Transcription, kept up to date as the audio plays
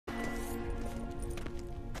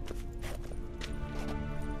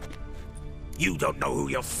You don't know who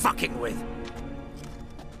you're fucking with.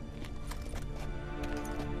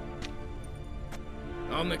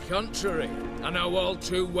 On the contrary, I know all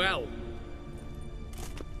too well.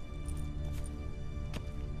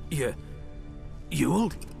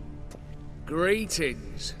 Ewald?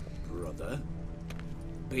 Greetings, brother.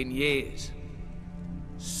 Been years.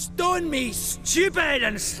 Stone me stupid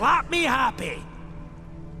and slap me happy!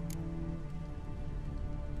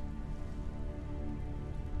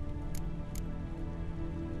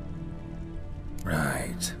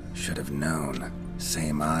 Right. Should have known.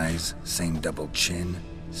 Same eyes, same double chin,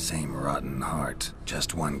 same rotten heart.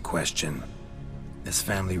 Just one question. This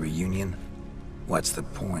family reunion? What's the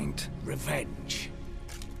point? Revenge.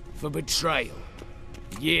 For betrayal.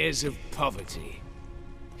 Years of poverty.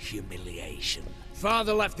 Humiliation.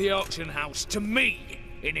 Father left the auction house to me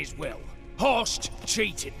in his will. Horst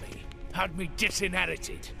cheated me. Had me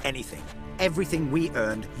disinherited. Anything. Everything we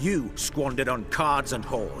earned, you squandered on cards and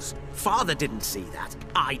whores. Father didn't see that.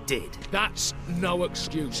 I did. That's no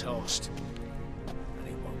excuse, Horst. And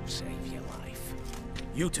it won't save your life.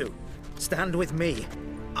 You two, stand with me.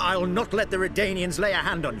 I'll not let the Redanians lay a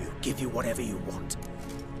hand on you. Give you whatever you want.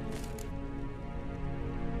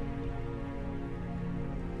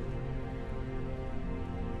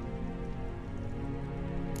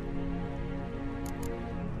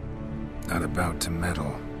 Not about to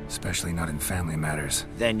meddle. Especially not in family matters.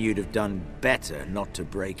 Then you'd have done better not to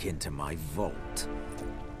break into my vault.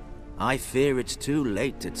 I fear it's too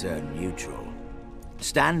late to turn neutral.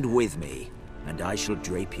 Stand with me, and I shall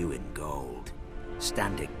drape you in gold.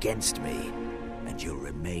 Stand against me, and you'll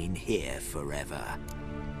remain here forever.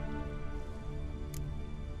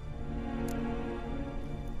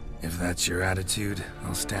 If that's your attitude,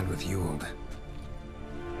 I'll stand with Ewald.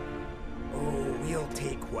 Oh, we'll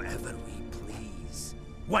take whatever we please.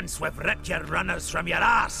 Once we've ripped your runners from your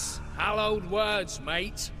ass! Hallowed words,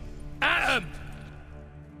 mate. At 'em!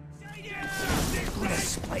 Gonna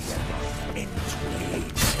split you in twain.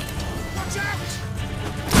 Watch out!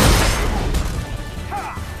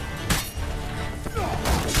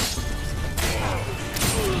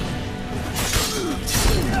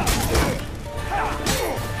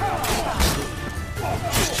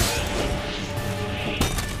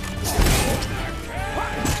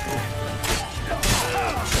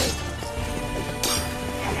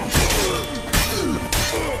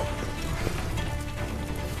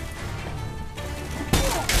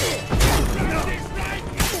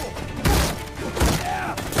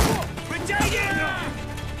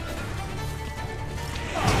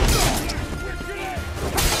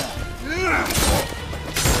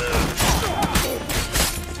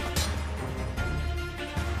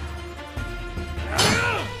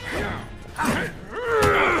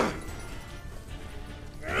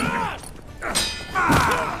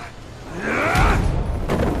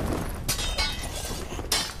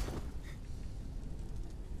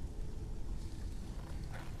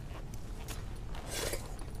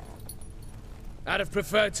 I'd have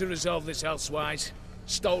preferred to resolve this elsewise.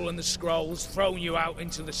 Stolen the scrolls, thrown you out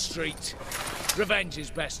into the street. Revenge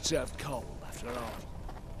is best served cold, after all.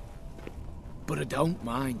 But I don't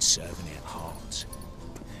mind serving it hot.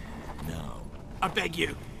 No. I beg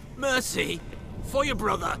you, mercy, for your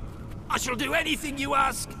brother. I shall do anything you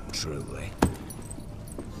ask. Truly.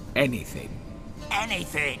 Anything.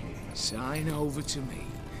 Anything. Sign over to me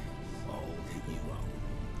all that you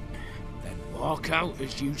own. Then walk out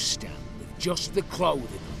as you stand, with just the clothing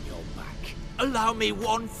on your back. Allow me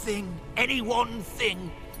one thing. Any one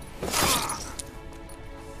thing.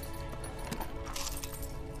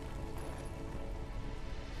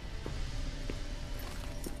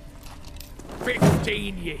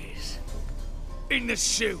 15 years. In the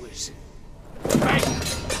sewers.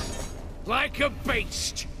 Begged. Like a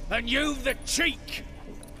beast. And you've the cheek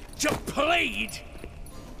to plead.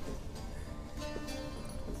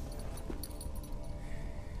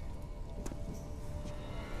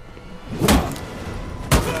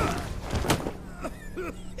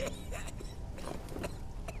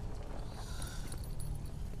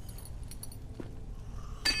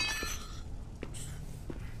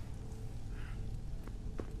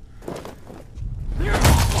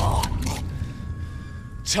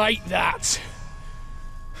 Take that.